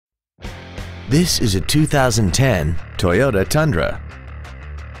This is a 2010 Toyota Tundra.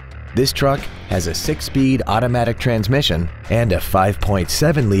 This truck has a 6-speed automatic transmission and a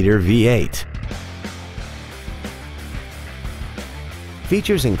 5.7-liter V8.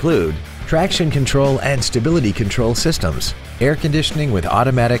 Features include traction control and stability control systems, air conditioning with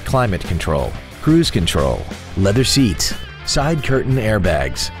automatic climate control, cruise control, leather seats, side curtain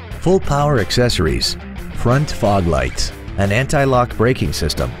airbags, full power accessories, front fog lights, an anti-lock braking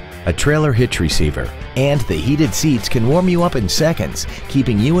system, a trailer hitch receiver, and the heated seats can warm you up in seconds,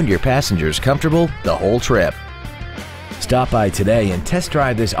 keeping you and your passengers comfortable the whole trip. Stop by today and test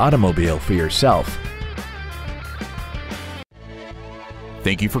drive this automobile for yourself.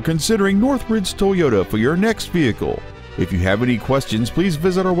 Thank you for considering Northridge Toyota for your next vehicle. If you have any questions, please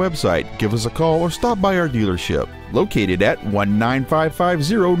visit our website, give us a call, or stop by our dealership, located at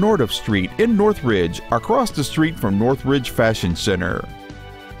 19550 Nordoff Street in Northridge, across the street from Northridge Fashion Center.